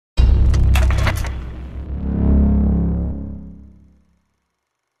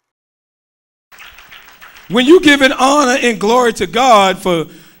When you giving honor and glory to God for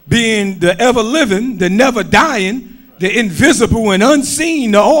being the ever living, the never dying, the invisible and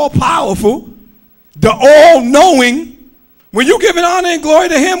unseen, the all powerful, the all knowing, when you giving honor and glory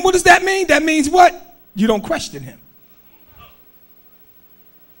to him, what does that mean? That means what? You don't question him.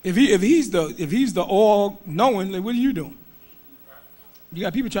 If he's the all knowing, what are you doing? You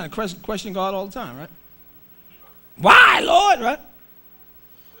got people trying to question God all the time, right? Why, Lord, right?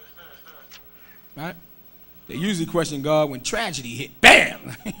 Right? They usually question God when tragedy hit.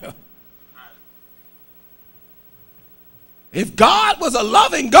 Bam! If God was a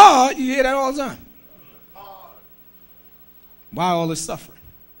loving God, you hear that all the time. Why all this suffering?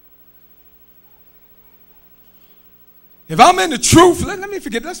 If I'm in the truth,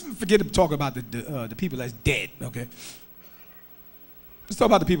 let's forget to talk about the people that's dead, okay? Let's talk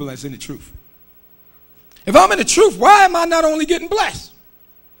about the people that's in the truth. If I'm in the truth, why am I not only getting blessed?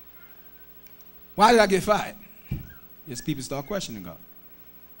 Why did I get fired? Yes, people start questioning God.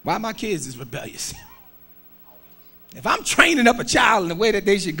 Why my kids is rebellious? If I'm training up a child in the way that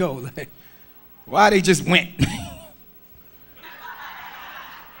they should go, like, why they just went?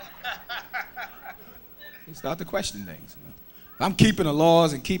 They start to question things. You know? If I'm keeping the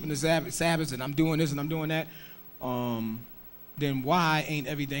laws and keeping the Sabbaths and I'm doing this and I'm doing that, then why ain't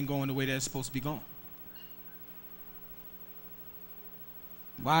everything going the way that it's supposed to be going?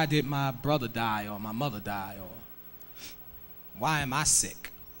 Why did my brother die or my mother die? Or why am I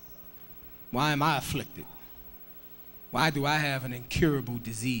sick? Why am I afflicted? Why do I have an incurable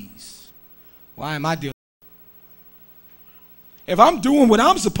disease? Why am I dealing? If I'm doing what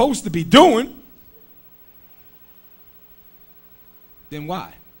I'm supposed to be doing, then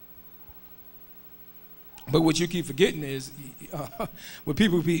why? But what you keep forgetting is, what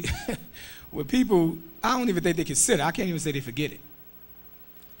people, I don't even think they consider, I can't even say they forget it,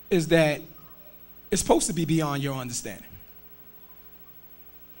 is that it's supposed to be beyond your understanding.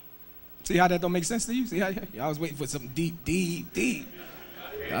 See how that don't make sense to you? See how I was waiting for something deep.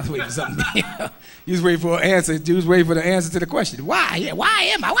 I was waiting for something deep. You was waiting for an answer. You was waiting for the answer to the question. Why? Yeah, why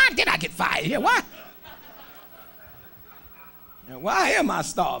am I? Why did I get fired? Yeah, why? Yeah, why am I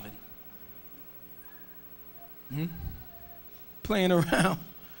starving? Playing around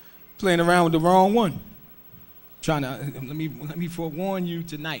with the wrong one. Trying to let me forewarn you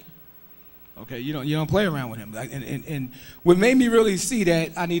tonight. Okay, you don't play around with him. And what made me really see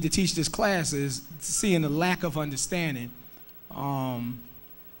that I need to teach this class is seeing the lack of understanding from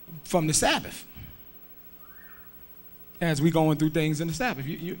the Sabbath. As we going through things in the Sabbath,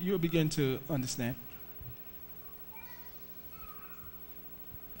 you'll begin to understand.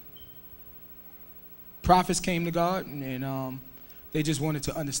 Prophets came to God and they just wanted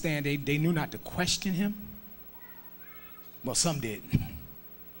to understand. They knew not to question him. Well, some did.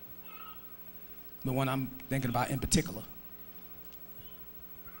 The one I'm thinking about in particular.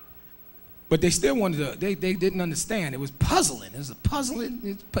 But they still wanted to, they didn't understand. It was puzzling. It was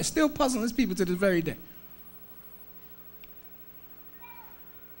puzzling. It's still puzzling these people to this very day.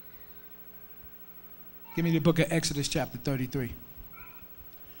 Give me the book of Exodus chapter 33.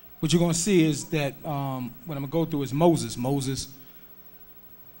 What you're going to see is that what I'm going to go through is Moses. Moses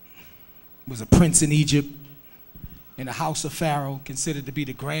was a prince in Egypt, in the house of Pharaoh, considered to be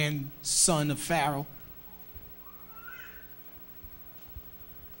the grandson of Pharaoh.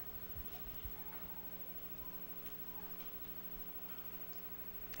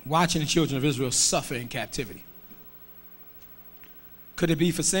 Watching the children of Israel suffer in captivity. Could it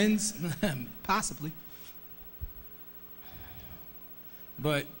be for sins? Possibly.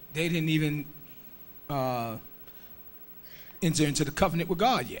 But they didn't even enter into the covenant with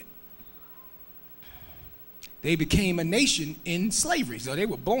God yet. They became a nation in slavery, so they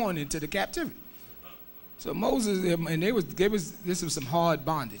were born into the captivity. So Moses, and this was some hard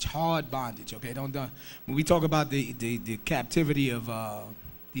bondage, okay? When we talk about the captivity of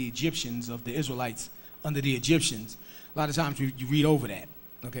the Egyptians, of the Israelites under the Egyptians, a lot of times you read over that,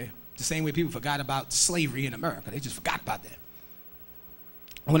 okay? The same way people forgot about slavery in America. They just forgot about that.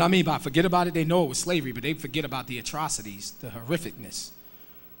 What I mean by forget about it, they know it was slavery, but they forget about the atrocities, the horrificness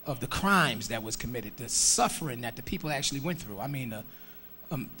of the crimes that was committed, the suffering that the people actually went through. I mean,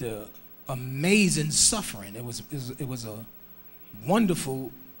 the amazing suffering. It was a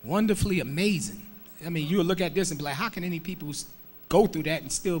wonderfully amazing. I mean, you would look at this and be like, how can any people go through that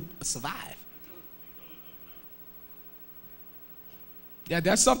and still survive? Yeah,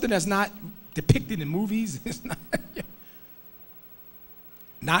 that's something that's not depicted in movies. It's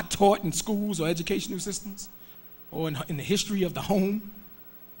not taught in schools or educational systems or in the history of the home.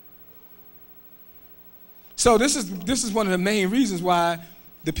 So this is one of the main reasons why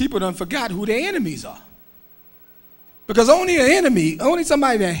the people done forgot who their enemies are. Because only an enemy, only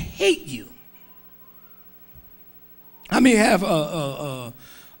somebody that hate you, have a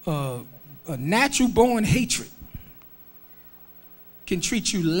natural born hatred, can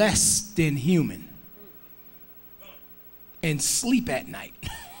treat you less than human and sleep at night.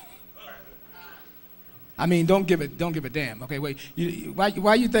 Don't give a damn. Okay, wait.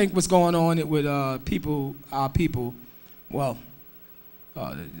 Why you think what's going on with our people, well,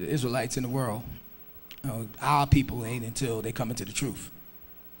 the Israelites in the world, our people ain't until they come into the truth.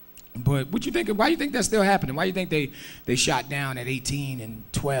 But what you think? Why you think that's still happening? Why you think they shot down at 18 and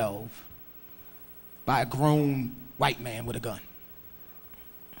 12 by a grown white man with a gun?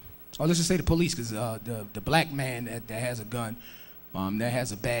 Or let's just say the police, because the black man that has a gun, that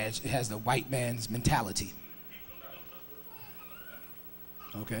has a badge, it has the white man's mentality.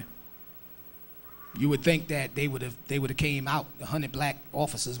 Okay. You would think that they would have came out, 100 black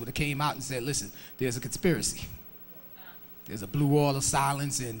officers would have came out and said, listen, there's a conspiracy. There's a blue wall of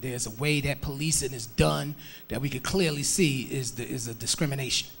silence, and there's a way that policing is done that we could clearly see is a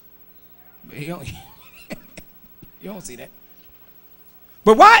discrimination. You don't see that.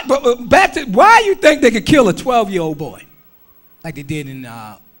 But why? But back to why you think they could kill a 12-year-old boy like they did in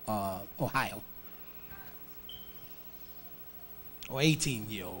Ohio, or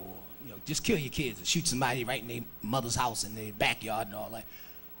 18-year-old? Just kill your kids and shoot somebody right in their mother's house in their backyard and all that.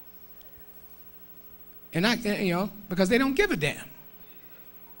 And because they don't give a damn.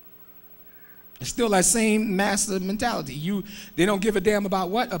 It's still that same master mentality. They don't give a damn about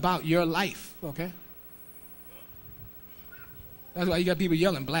what? About your life, okay? That's why you got people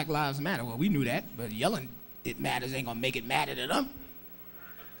yelling, Black Lives Matter. Well, we knew that, but yelling it matters ain't gonna make it matter to them.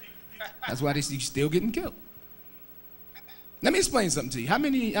 That's why they're still getting killed. Let me explain something to you. How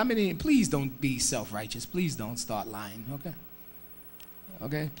many, please don't be self-righteous. Please don't start lying, okay?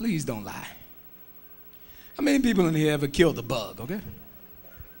 Okay, please don't lie. How many people in here ever killed a bug, okay?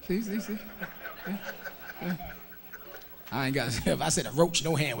 See? Yeah. I ain't got, if I said a roach,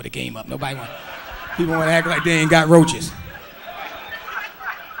 no hand would have came up. People want to act like they ain't got roaches.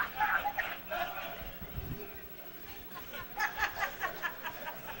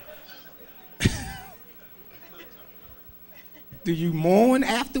 Do you mourn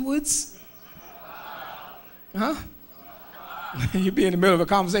afterwards? Huh? You be in the middle of a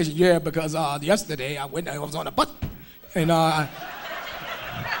conversation. Yeah, because yesterday I was on a bus, and I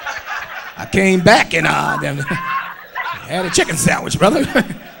came back and had a chicken sandwich, brother.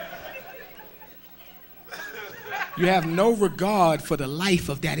 You have no regard for the life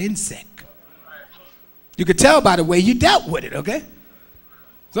of that insect. You could tell by the way you dealt with it, okay?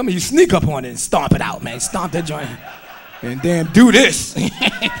 Some of you sneak up on it and stomp it out, man. Stomp that joint. And damn, do this.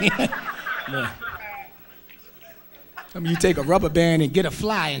 Yeah. Some of you take a rubber band and get a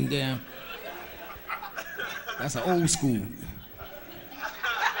fly and damn. That's an old school.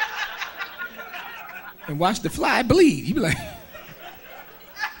 And watch the fly bleed. You be like.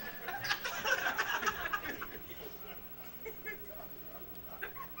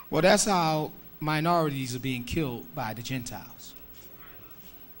 Well, that's how minorities are being killed by the Gentiles.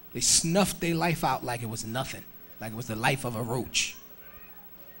 They snuffed their life out like it was nothing. Like it was the life of a roach.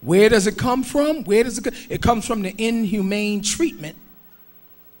 Where does it come from? It comes from the inhumane treatment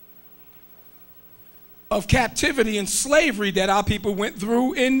of captivity and slavery that our people went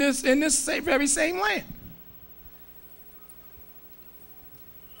through in this very same land.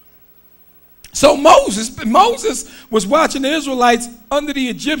 So Moses was watching the Israelites under the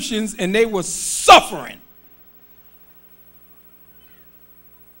Egyptians, and they were suffering.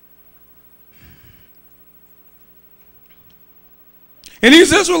 And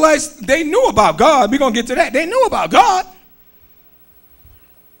these Israelites, they knew about God. We're going to get to that. They knew about God.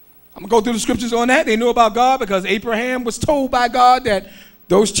 I'm going to go through the scriptures on that. They knew about God because Abraham was told by God that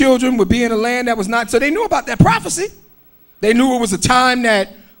those children would be in a land that was not. So they knew about that prophecy. They knew it was a time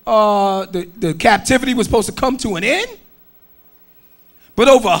that the captivity was supposed to come to an end. But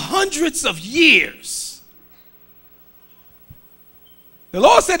over hundreds of years, the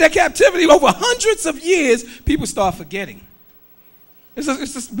Lord said that captivity, over hundreds of years, people start forgetting.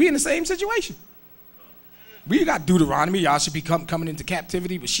 We in the same situation. We got Deuteronomy. Y'all should be coming into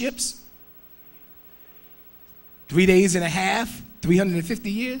captivity with ships. 3 days and a half,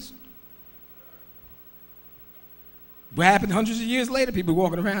 350 years. What happened hundreds of years later? People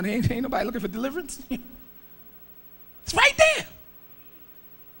walking around, ain't nobody looking for deliverance. It's right there.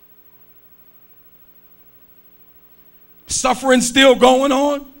 Suffering still going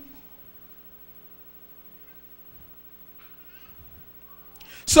on.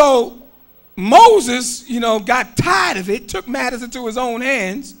 So Moses, got tired of it, took matters into his own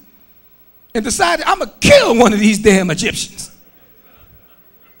hands, and decided, I'm going to kill one of these damn Egyptians.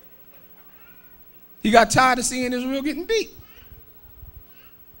 He got tired of seeing Israel getting beat.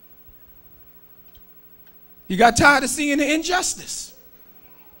 He got tired of seeing the injustice.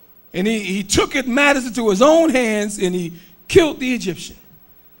 And he took matters into his own hands and he killed the Egyptian.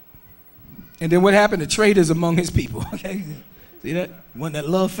 And then what happened? The traitors among his people. Okay? See that? One that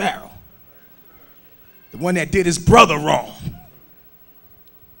loved Pharaoh. The one that did his brother wrong.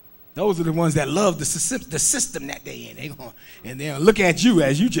 Those are the ones that love the system that they in. And they'll look at you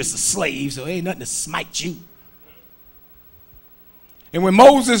as you just a slave, so ain't nothing to smite you. And when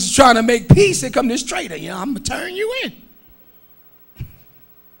Moses is trying to make peace, here come this traitor. I'm going to turn you in.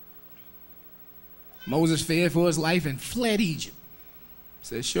 Moses feared for his life and fled Egypt.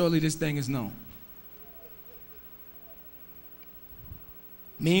 Said, surely this thing is known.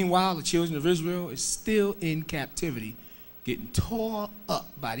 Meanwhile, the children of Israel is still in captivity, getting tore up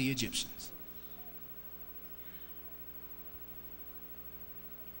by the Egyptians.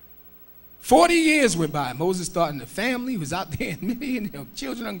 "40 years went by. Moses starting the family, was out there, and the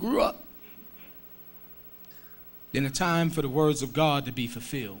children grew up. Then a time for the words of God to be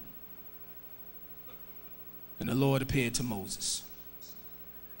fulfilled. And the Lord appeared to Moses.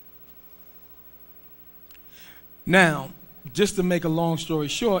 Now, just to make a long story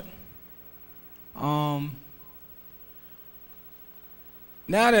short, now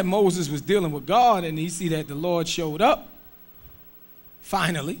that Moses was dealing with God and he see that the Lord showed up,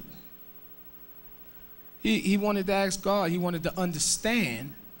 finally, he wanted to ask God, he wanted to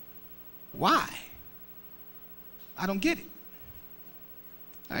understand why. I don't get it.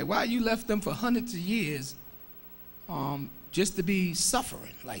 Like, why you left them for hundreds of years just to be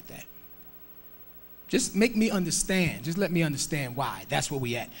suffering like that? Just make me understand. Just let me understand why. That's where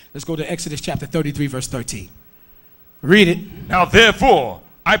we at. Let's go to Exodus chapter 33, verse 13. Read it. "Now therefore,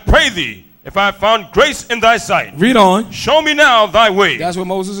 I pray thee, if I have found grace in thy sight." Read on. "Show me now thy way." That's what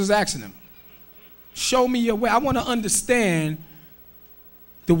Moses is asking him. Show me your way. I want to understand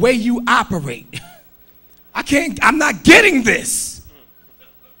the way you operate. I'm not getting this.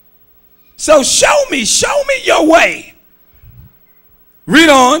 So show me your way. Read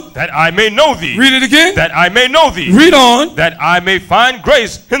on. "That I may know thee." Read it again. "That I may know thee." Read on. "That I may find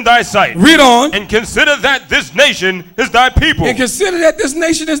grace in thy sight." Read on. "And consider that this nation is thy people." And consider that this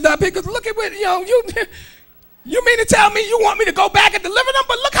nation is thy people. Look at what, you mean to tell me you want me to go back and deliver them?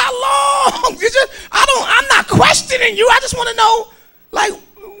 But look how long. I'm not questioning you. I just want to know, like,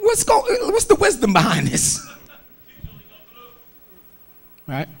 what's the wisdom behind this?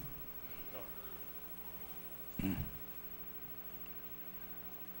 Right?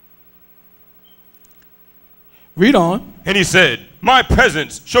 Read on. "And he said, My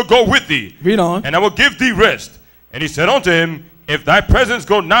presence shall go with thee. Read on. And I will give thee rest. And he said unto him, If thy presence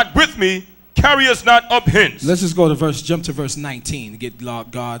go not with me, carry us not up hence." Let's just jump to verse 19 to get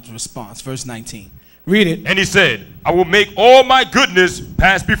God's response. Verse 19. Read it. "And he said, I will make all my goodness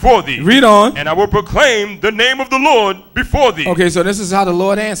pass before thee. Read on. And I will proclaim the name of the Lord before thee." Okay, so this is how the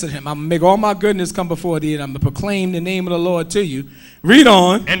Lord answered him. I'm going to make all my goodness come before thee, and I'm going to proclaim the name of the Lord to you. Read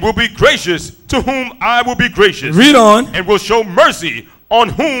on. "And will be gracious to whom I will be gracious." Read on. "And will show mercy on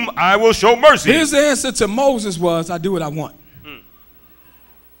whom I will show mercy." His answer to Moses was, I do what I want.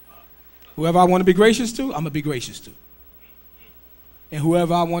 Whoever I want to be gracious to, I'm going to be gracious to. And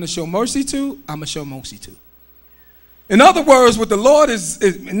whoever I want to show mercy to, I'm going to show mercy to. In other words, what the Lord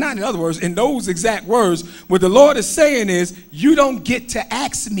in those exact words, what the Lord is saying is, you don't get to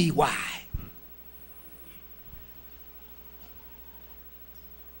ask me why.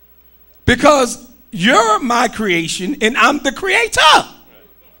 Because you're my creation and I'm the creator.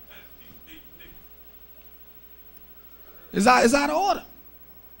 Is out of order.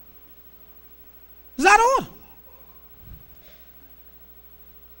 Is out of order.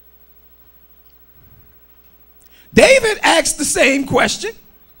 David asked the same question.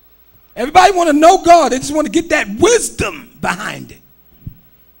 Everybody want to know God. They just want to get that wisdom behind it.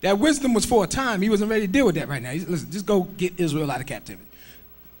 That wisdom was for a time. He wasn't ready to deal with that right now. Listen, just go get Israel out of captivity.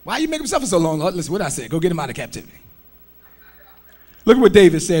 Why you making him suffer so long, Lord? Listen, what I said. Go get him out of captivity. Look at what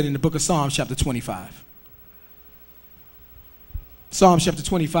David said in the book of Psalms chapter 25. Psalms chapter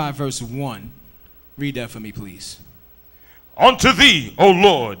 25 verse 1. Read that for me, please. "Unto thee, O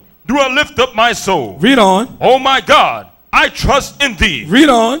Lord, do I lift up my soul. Read on. O my God, I trust in thee. Read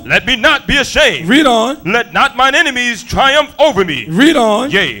on. Let me not be ashamed. Read on. Let not mine enemies triumph over me. Read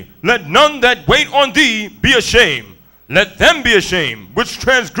on. Yea, let none that wait on thee be ashamed. Let them be ashamed which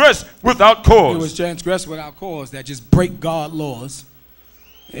transgress without cause." It was transgress without cause, that just break God's laws.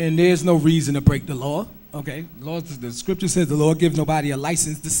 And there's no reason to break the law. Okay? The scripture says the Lord gives nobody a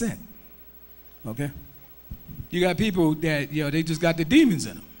license to sin. Okay? You got people that, they just got the demons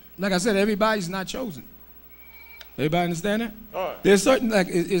in them. Like I said, everybody's not chosen. Everybody understand that? All right. There's certain,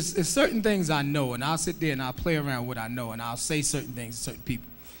 it's certain things I know, and I'll sit there and I'll play around with what I know, and I'll say certain things to certain people.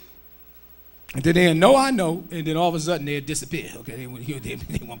 And then they'll know I know, and then all of a sudden they'll disappear. Okay, they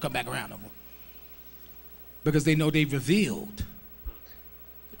won't come back around no more. Because they know they've revealed.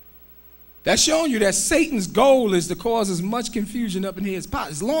 That's showing you that Satan's goal is to cause as much confusion up in here as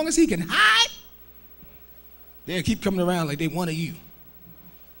possible. As long as he can hide, they'll keep coming around like they one of you.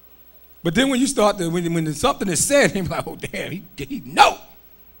 But then when you start to, when something is said, they're like, oh damn, he know.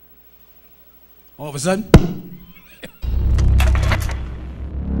 All of a sudden,